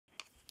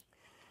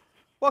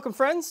Welcome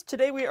friends,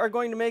 today we are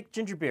going to make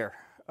ginger beer.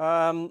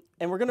 And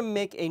we're going to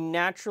make a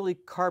naturally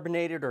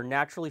carbonated or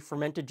naturally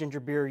fermented ginger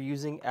beer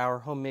using our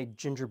homemade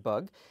ginger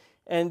bug.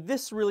 And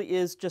this really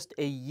is just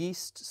a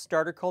yeast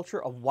starter culture,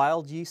 a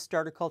wild yeast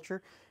starter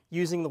culture,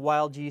 using the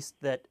wild yeast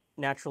that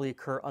naturally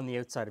occur on the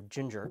outside of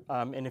ginger.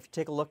 And if you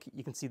take a look,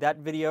 you can see that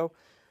video,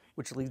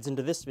 which leads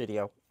into this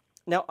video.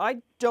 Now, I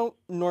don't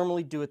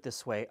normally do it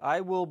this way. I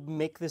will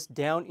make this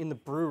down in the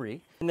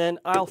brewery, and then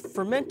I'll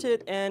ferment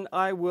it, and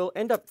I will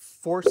end up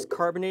force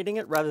carbonating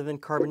it rather than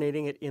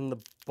carbonating it in the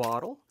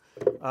bottle.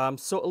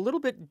 So a little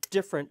bit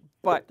different,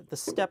 but the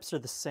steps are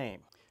the same.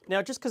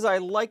 Now, just because I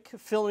like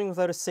filming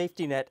without a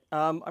safety net,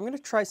 I'm going to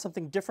try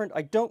something different.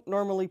 I don't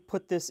normally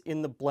put this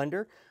in the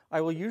blender.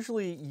 I will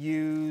usually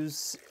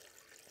use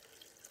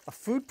a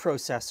food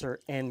processor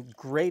and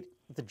grate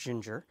the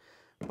ginger.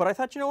 But I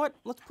thought, you know what,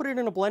 let's put it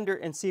in a blender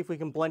and see if we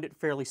can blend it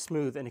fairly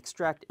smooth and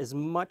extract as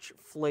much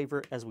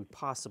flavor as we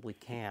possibly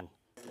can.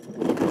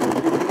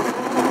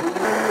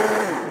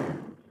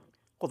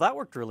 Well, that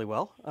worked really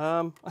well.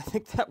 I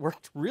think that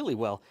worked really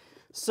well.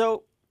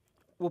 So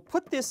we'll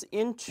put this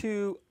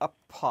into a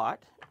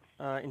pot,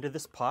 into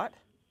this pot.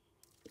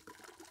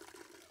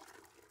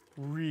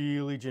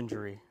 Really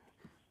gingery.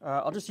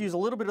 I'll just use a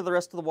little bit of the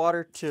rest of the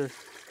water to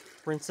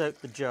rinse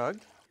out the jug.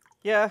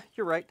 Yeah,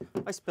 you're right,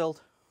 I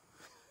spilled.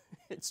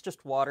 It's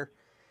just water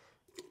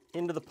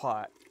into the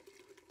pot.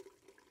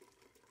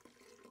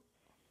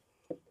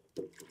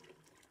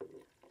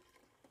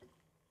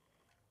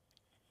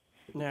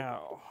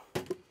 Now,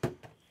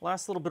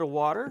 last little bit of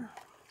water.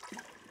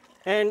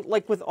 And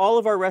like with all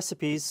of our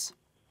recipes,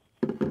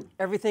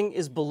 everything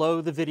is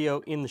below the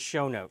video in the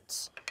show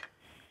notes.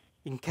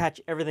 You can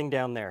catch everything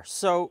down there.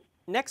 So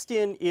next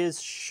in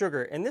is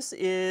sugar, and this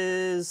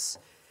is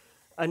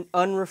an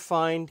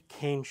unrefined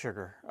cane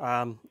sugar.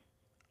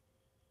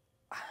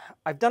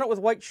 I've done it with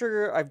white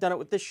sugar, I've done it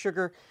with this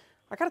sugar.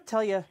 I gotta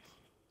tell you,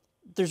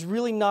 there's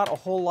really not a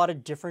whole lot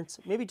of difference.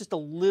 Maybe just a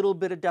little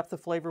bit of depth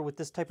of flavor with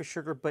this type of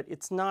sugar, but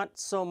it's not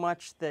so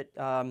much that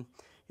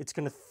it's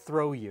gonna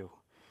throw you.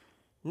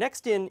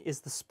 Next in is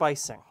the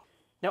spicing.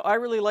 Now, I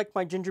really like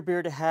my ginger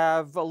beer to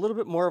have a little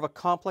bit more of a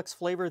complex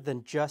flavor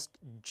than just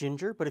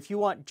ginger, but if you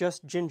want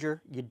just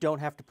ginger, you don't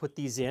have to put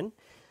these in.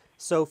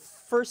 So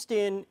first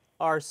in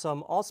are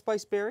some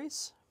allspice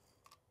berries.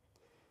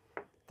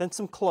 Then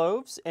some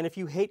cloves, and if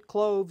you hate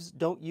cloves,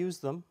 don't use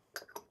them.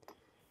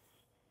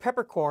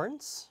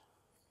 Peppercorns,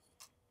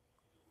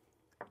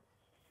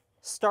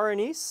 star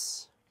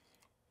anise,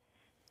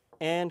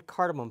 and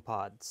cardamom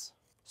pods.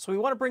 So we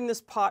want to bring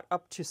this pot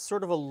up to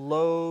sort of a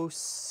low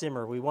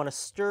simmer. We want to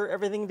stir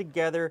everything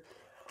together,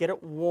 get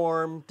it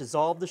warm,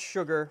 dissolve the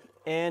sugar,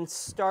 and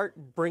start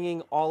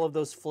bringing all of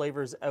those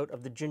flavors out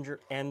of the ginger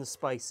and the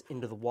spice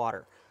into the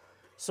water.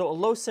 So a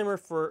low simmer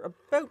for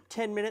about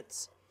 10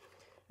 minutes.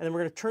 And then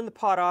we're going to turn the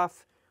pot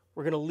off,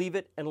 we're going to leave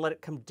it and let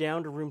it come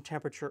down to room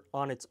temperature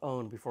on its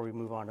own before we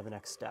move on to the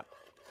next step.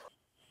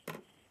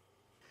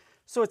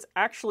 So it's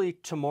actually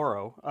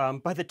tomorrow.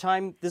 By the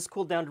time this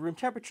cooled down to room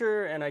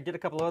temperature and I did a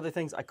couple of other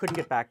things, I couldn't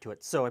get back to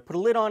it. So I put a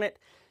lid on it,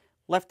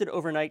 left it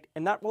overnight,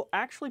 and that will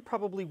actually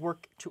probably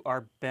work to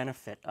our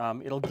benefit.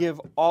 It'll give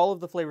all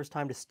of the flavors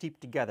time to steep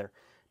together.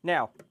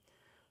 Now,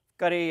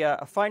 got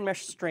a fine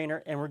mesh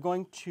strainer, and we're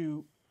going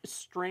to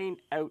strain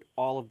out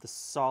all of the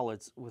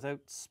solids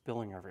without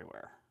spilling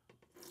everywhere.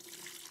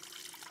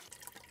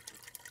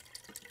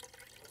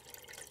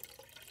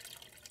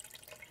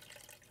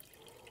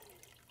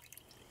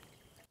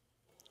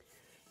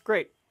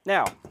 Great.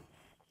 Now,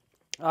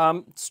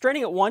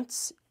 straining it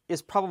once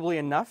is probably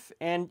enough,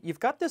 and you've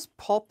got this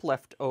pulp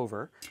left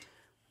over.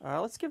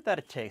 Let's give that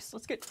a taste.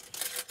 Let's get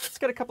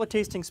a couple of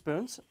tasting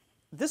spoons.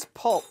 This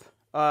pulp,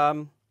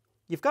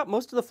 you've got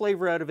most of the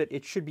flavor out of it.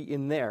 It should be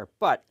in there,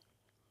 but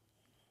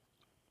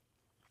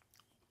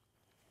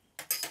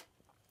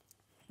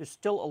there's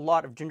still a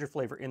lot of ginger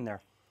flavor in there.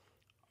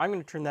 I'm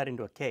going to turn that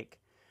into a cake,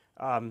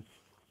 and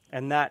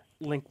that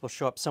link will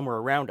show up somewhere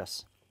around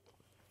us.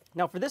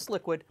 Now for this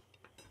liquid,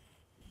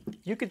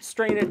 you could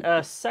strain it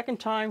a second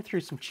time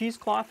through some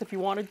cheesecloth if you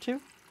wanted to.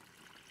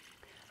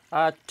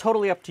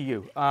 Totally up to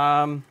you.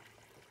 I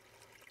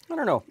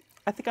don't know.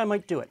 I think I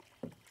might do it.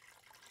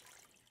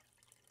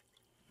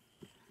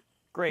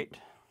 Great.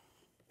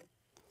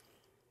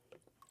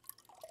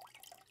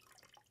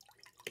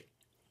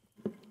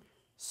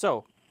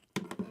 So,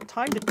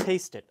 time to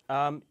taste it.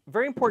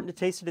 Very important to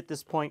taste it at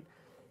this point.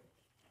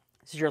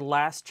 This is your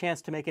last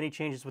chance to make any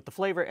changes with the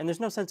flavor, and there's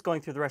no sense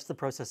going through the rest of the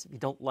process if you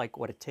don't like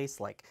what it tastes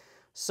like.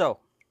 So,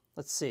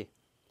 let's see.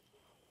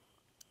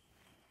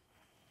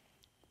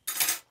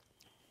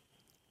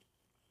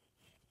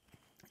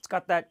 It's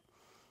got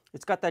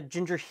that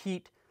ginger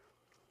heat.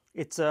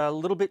 It's a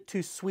little bit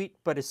too sweet,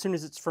 but as soon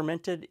as it's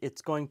fermented,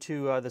 it's going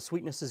to the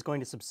sweetness is going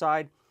to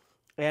subside.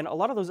 And a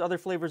lot of those other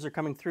flavors are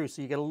coming through,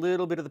 so you get a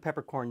little bit of the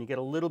peppercorn, you get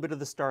a little bit of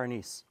the star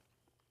anise.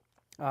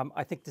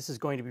 I think this is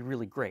going to be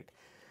really great.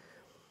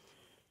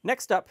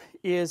 Next up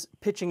is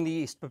pitching the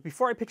yeast. But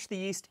before I pitch the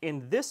yeast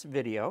in this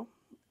video,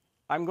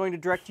 I'm going to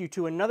direct you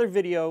to another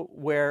video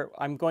where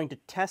I'm going to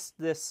test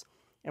this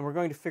and we're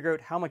going to figure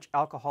out how much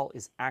alcohol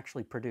is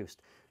actually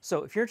produced.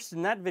 So if you're interested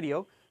in that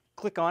video,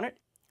 click on it,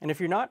 and if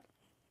you're not,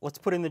 let's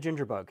put in the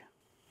ginger bug.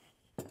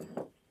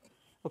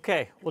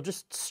 Okay, we'll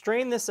just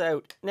strain this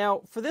out.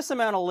 Now, for this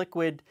amount of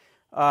liquid,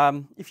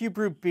 if you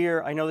brew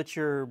beer, I know that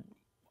you're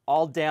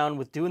all down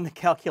with doing the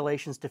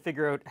calculations to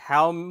figure out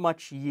how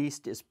much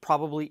yeast is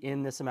probably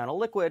in this amount of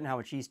liquid and how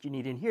much yeast you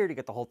need in here to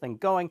get the whole thing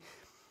going.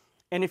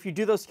 And if you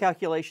do those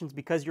calculations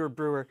because you're a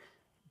brewer,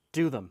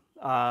 do them.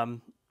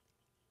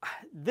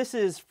 This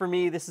is, for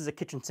me, this is a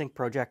kitchen sink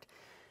project.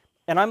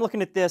 And I'm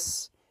looking at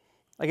this,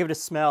 I give it a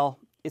smell.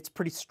 It's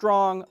pretty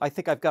strong. I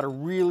think I've got a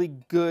really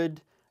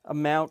good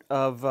amount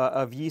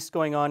of yeast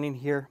going on in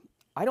here.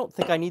 I don't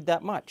think I need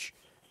that much.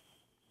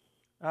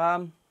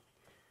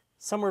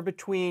 Somewhere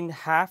between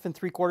 1/2 and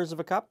 3/4 of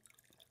a cup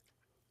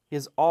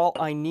is all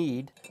I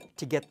need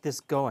to get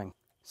this going.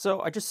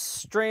 So I just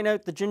strain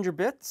out the ginger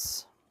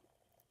bits,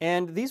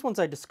 and these ones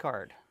I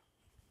discard.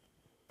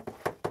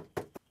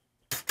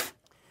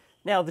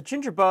 Now the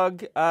ginger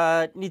bug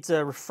needs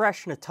a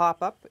refresh and a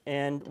top up,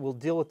 and we'll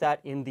deal with that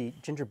in the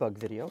ginger bug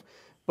video.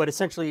 But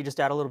essentially you just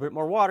add a little bit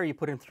more water, you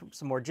put in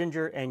some more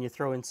ginger, and you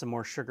throw in some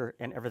more sugar,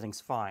 and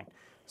everything's fine.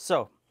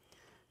 So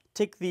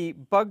take the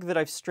bug that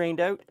I've strained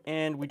out,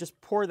 and we just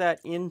pour that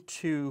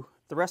into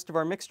the rest of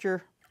our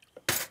mixture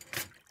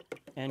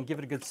and give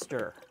it a good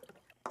stir.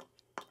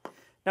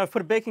 Now I've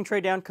put a baking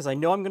tray down because I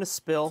know I'm going to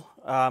spill.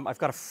 I've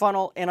got a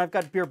funnel, and I've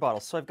got beer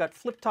bottles. So I've got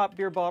flip-top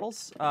beer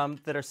bottles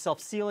that are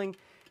self-sealing,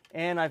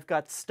 and I've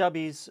got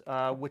stubbies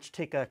which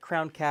take a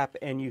crown cap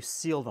and you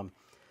seal them.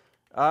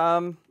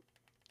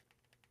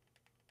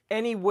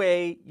 Any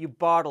way you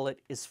bottle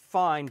it is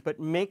fine, but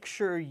make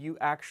sure you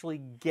actually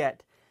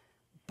get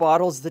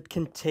bottles that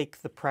can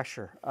take the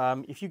pressure.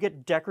 If you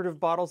get decorative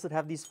bottles that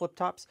have these flip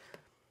tops,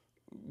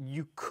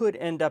 you could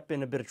end up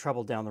in a bit of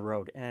trouble down the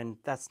road, and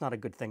that's not a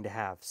good thing to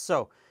have.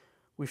 So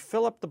we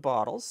fill up the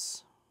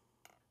bottles.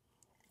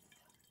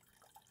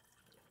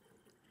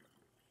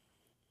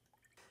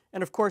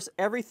 And of course,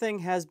 everything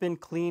has been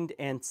cleaned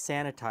and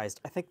sanitized.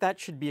 I think that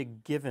should be a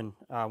given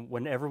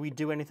whenever we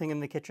do anything in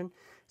the kitchen.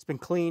 It's been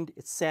cleaned,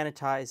 it's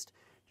sanitized,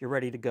 you're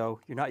ready to go.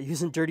 You're not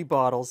using dirty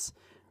bottles.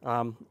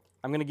 I'm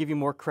going to give you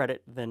more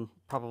credit than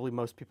probably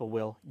most people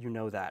will. You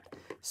know that.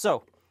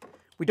 So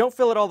we don't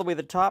fill it all the way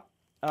to the top.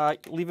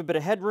 Leave a bit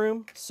of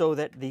headroom so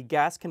that the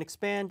gas can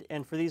expand.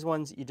 And for these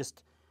ones, you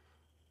just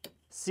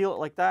seal it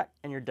like that,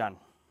 and you're done.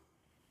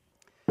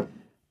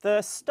 The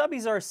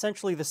stubbies are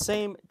essentially the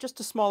same, just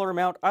a smaller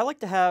amount. I like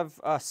to have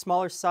a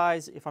smaller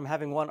size if I'm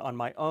having one on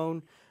my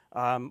own.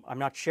 I'm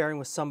not sharing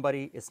with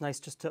somebody. It's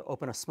nice just to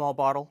open a small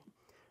bottle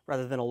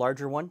rather than a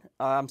larger one.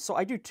 So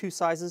I do 2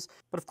 sizes,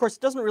 but of course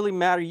it doesn't really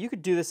matter. You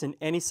could do this in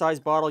any size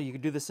bottle. You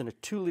could do this in a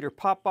 2-liter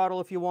pop bottle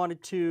if you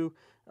wanted to.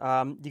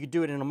 You could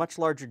do it in a much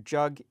larger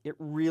jug. It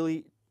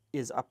really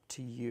is up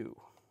to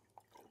you.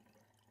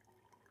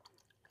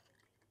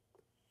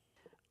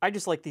 I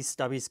just like these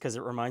stubbies because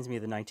it reminds me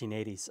of the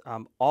 1980s.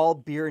 All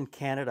beer in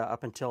Canada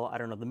up until, I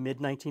don't know, the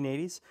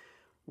mid-1980s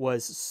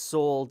was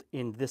sold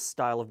in this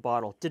style of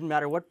bottle. Didn't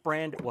matter what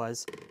brand it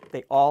was,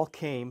 they all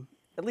came,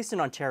 at least in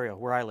Ontario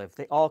where I live,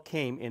 they all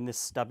came in this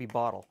stubby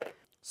bottle.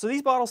 So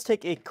these bottles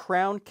take a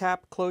crown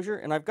cap closure,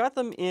 and I've got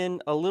them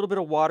in a little bit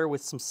of water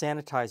with some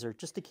sanitizer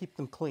just to keep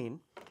them clean.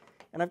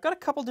 And I've got a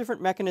couple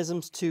different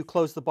mechanisms to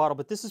close the bottle,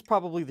 but this is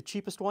probably the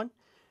cheapest one.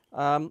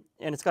 And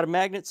it's got a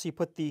magnet, so you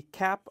put the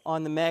cap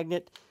on the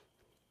magnet,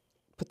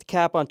 put the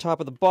cap on top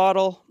of the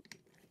bottle,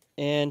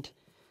 and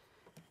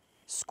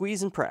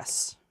squeeze and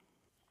press.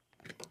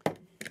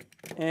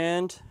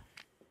 And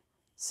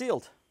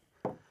sealed.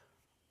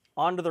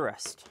 On to the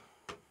rest.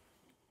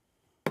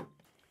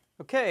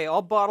 Okay,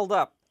 all bottled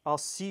up. I'll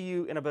see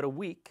you in about a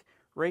week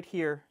right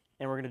here,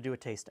 and we're going to do a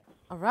tasting.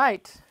 All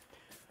right.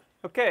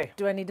 Okay.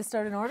 Do I need to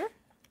start an order?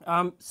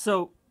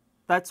 So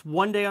that's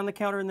 1 day on the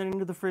counter and then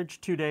into the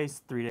fridge, 2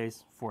 days, 3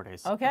 days, 4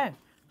 days. Okay.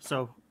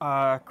 So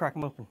crack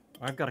them open.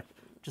 I've got a,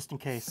 just in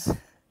case.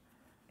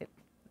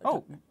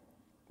 Oh,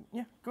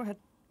 yeah, go ahead.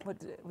 What,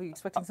 were you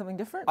expecting something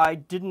different? I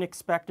didn't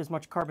expect as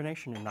much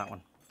carbonation in that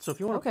one. So if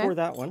you want to pour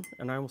that one,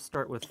 and I will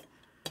start with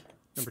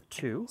number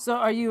 2. So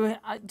are you,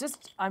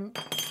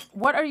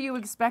 what are you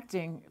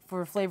expecting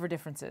for flavor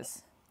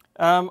differences?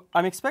 I'm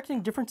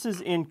expecting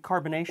differences in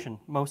carbonation,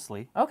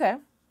 mostly. Okay.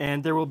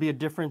 And there will be a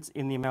difference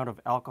in the amount of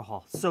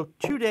alcohol. So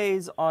 2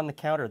 days on the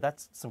counter,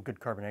 that's some good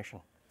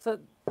carbonation. So,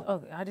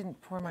 oh, I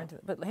didn't pour mine,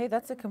 but hey,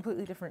 that's a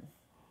completely different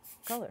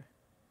color.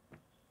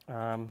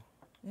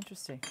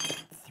 Interesting.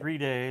 3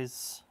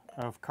 days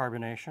of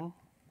carbonation.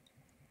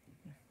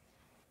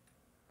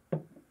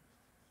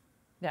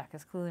 Yeah,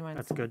 because clearly mine's...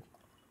 That's good.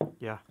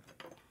 Yeah.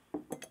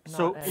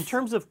 So in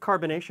terms of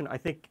carbonation, I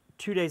think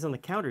 2 days on the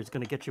counter is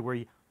going to get you where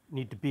you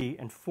need to be,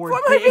 and 4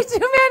 days might be too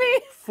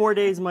many. 4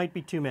 days might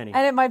be too many.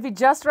 And it might be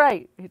just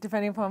right,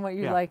 depending upon what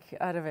you like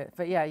out of it.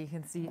 But yeah, you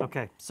can see.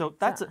 Okay, so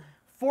that's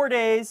 4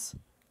 days.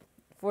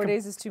 4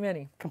 days is too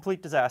many.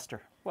 Complete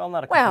disaster. Well,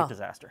 not a complete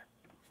disaster.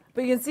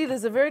 But you can see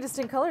there's a very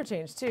distinct color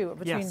change too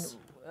between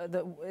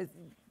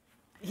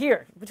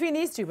here, between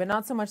these two, but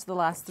not so much the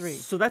last three.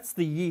 So that's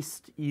the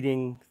yeast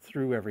eating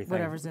through everything.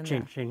 Whatever's in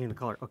there. Changing the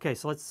color. Okay,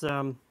 so let's,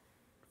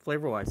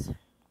 flavor-wise,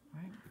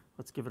 Right.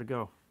 let's give it a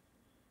go.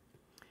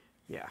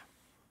 Yeah.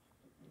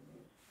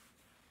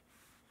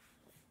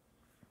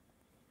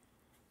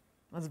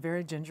 That's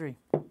very gingery.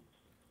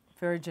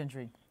 Very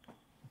gingery.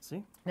 Let's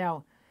see.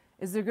 Now,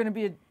 is there going to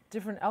be a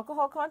different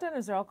alcohol content?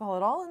 Is there alcohol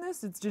at all in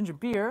this? It's ginger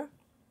beer.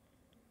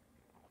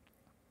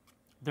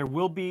 There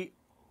will be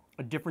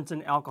a difference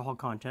in alcohol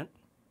content,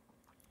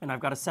 and I've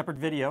got a separate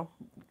video,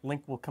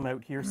 link will come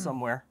out here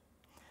somewhere,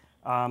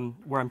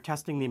 where I'm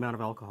testing the amount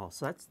of alcohol.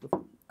 So that's the,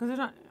 Because there's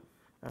not.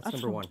 that's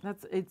number one.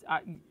 That's it's.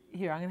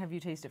 Here, I'm going to have you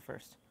taste it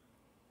first.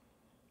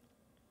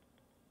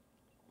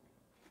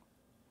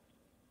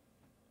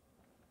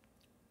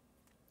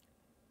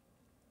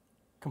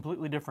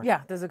 Completely different.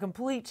 Yeah, there's a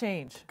complete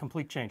change.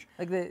 Complete change.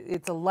 Like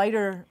it's a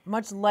lighter,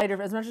 much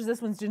lighter. As much as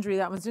this one's gingery,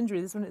 that one's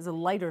gingery. This one is a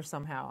lighter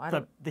somehow.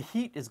 The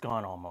heat is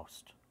gone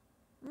almost.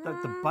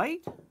 The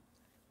bite?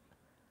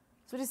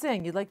 So what are you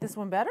saying? You like this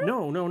one better?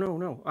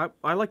 No.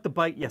 I like the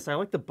bite. Yes, I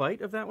like the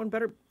bite of that one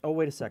better. Oh,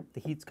 wait a sec. The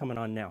heat's coming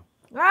on now.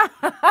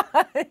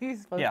 You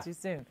spoke Yeah. too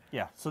soon.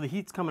 Yeah, so the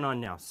heat's coming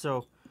on now.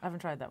 So I haven't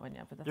tried that one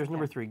yet, but that's there's okay.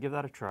 number 3. Give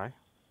that a try.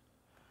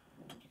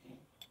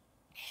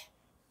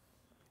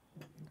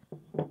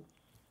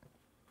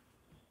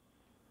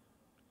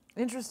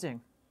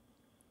 Interesting.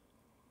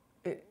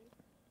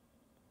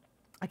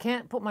 I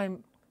can't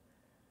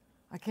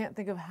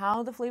think of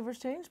how the flavors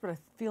changed, but I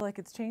feel like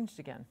it's changed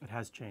again. It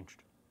has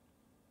changed.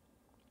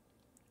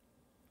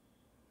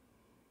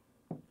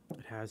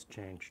 It has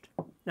changed.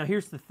 Now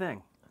here's the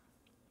thing.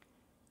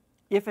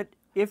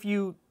 If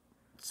you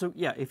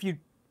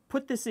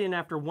put this in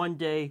after one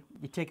day,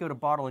 you take out a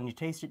bottle and you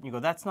taste it and you go,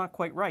 that's not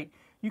quite right,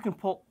 you can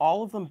pull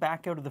all of them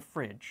back out of the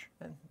fridge,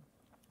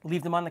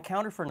 leave them on the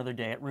counter for another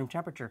day at room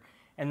temperature,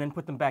 and then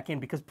put them back in,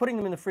 because putting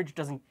them in the fridge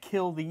doesn't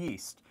kill the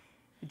yeast.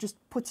 It just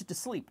puts it to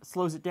sleep,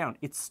 slows it down.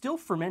 It's still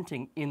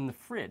fermenting in the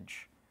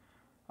fridge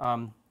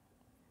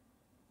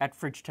at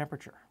fridge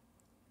temperature.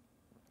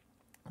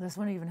 This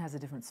one even has a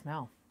different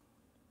smell.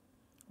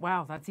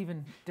 Wow, that's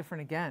even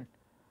different again.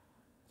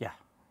 Yeah.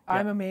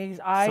 I'm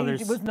amazed. I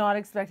there's- was not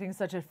expecting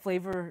such a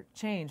flavor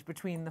change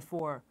between the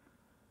four.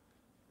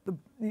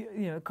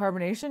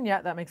 Carbonation,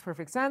 yeah, that makes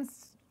perfect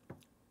sense.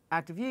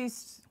 Active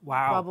yeast,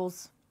 Wow.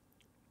 bubbles.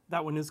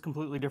 That one is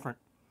completely different.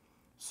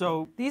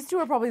 So These two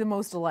are probably the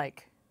most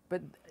alike,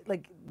 but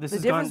like This the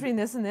has difference gone- between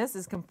this and this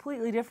is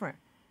completely different.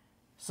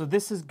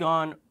 this has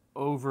gone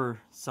over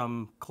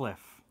some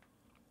cliff.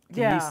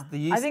 Yeah, the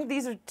yeast, I think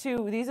these are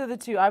two. These are the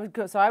two. I would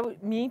go. So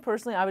me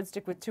personally, I would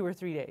stick with 2 or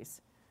 3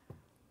 days.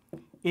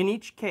 in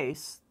each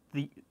case,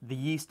 the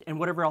yeast and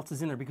whatever else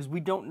is in there, because we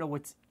don't know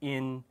what's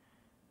in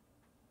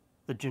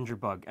the ginger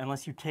bug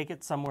unless you take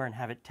it somewhere and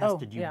have it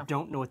tested. yeah. You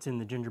don't know what's in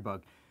the ginger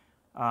bug.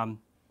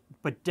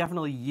 But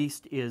definitely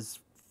yeast is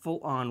full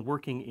on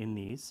working in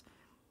these.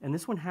 And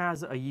this one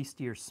has a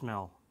yeastier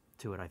smell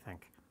to it, I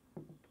think.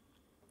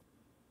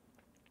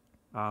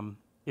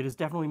 It is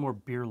definitely more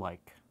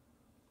beer-like.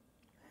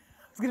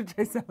 I was gonna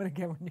taste that one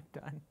again when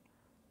you're done.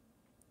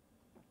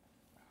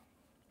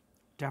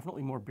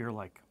 Definitely more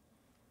beer-like.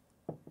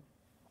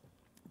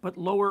 But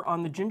lower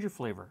on the ginger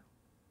flavor.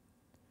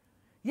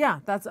 Yeah,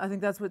 I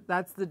think that's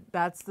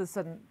the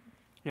sudden.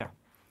 Yeah,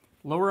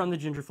 lower on the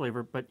ginger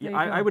flavor, but There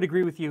yeah, you I go. would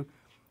agree with you.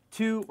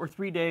 2 or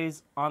 3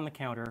 days on the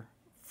counter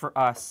for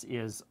us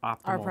is optimal.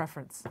 Our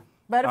preference.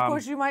 But of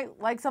course, you might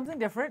like something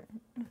different.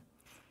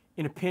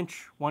 In a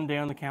pinch, 1 day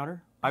on the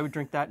counter, I would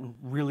drink that and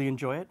really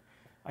enjoy it.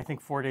 I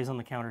think 4 days on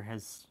the counter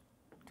has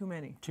Too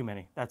many. too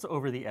many. That's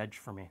over the edge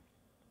for me.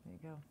 There you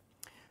go.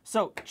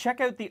 So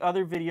check out the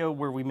other video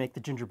where we make the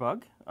ginger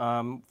bug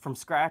from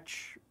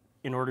scratch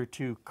in order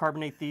to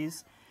carbonate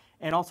these.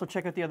 And also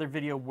check out the other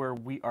video where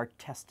we are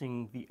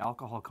testing the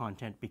alcohol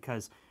content,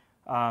 because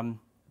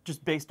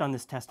just based on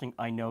this testing,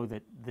 I know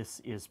that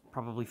this is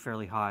probably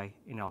fairly high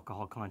in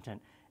alcohol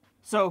content.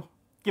 So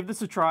give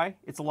this a try.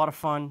 It's a lot of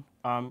fun.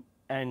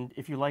 And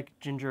if you like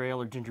ginger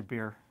ale or ginger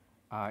beer,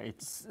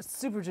 It's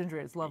super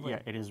gingery. It's lovely.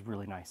 yeah, it is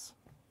really nice.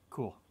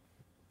 Cool.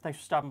 Thanks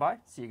for stopping by.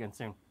 See you again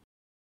soon.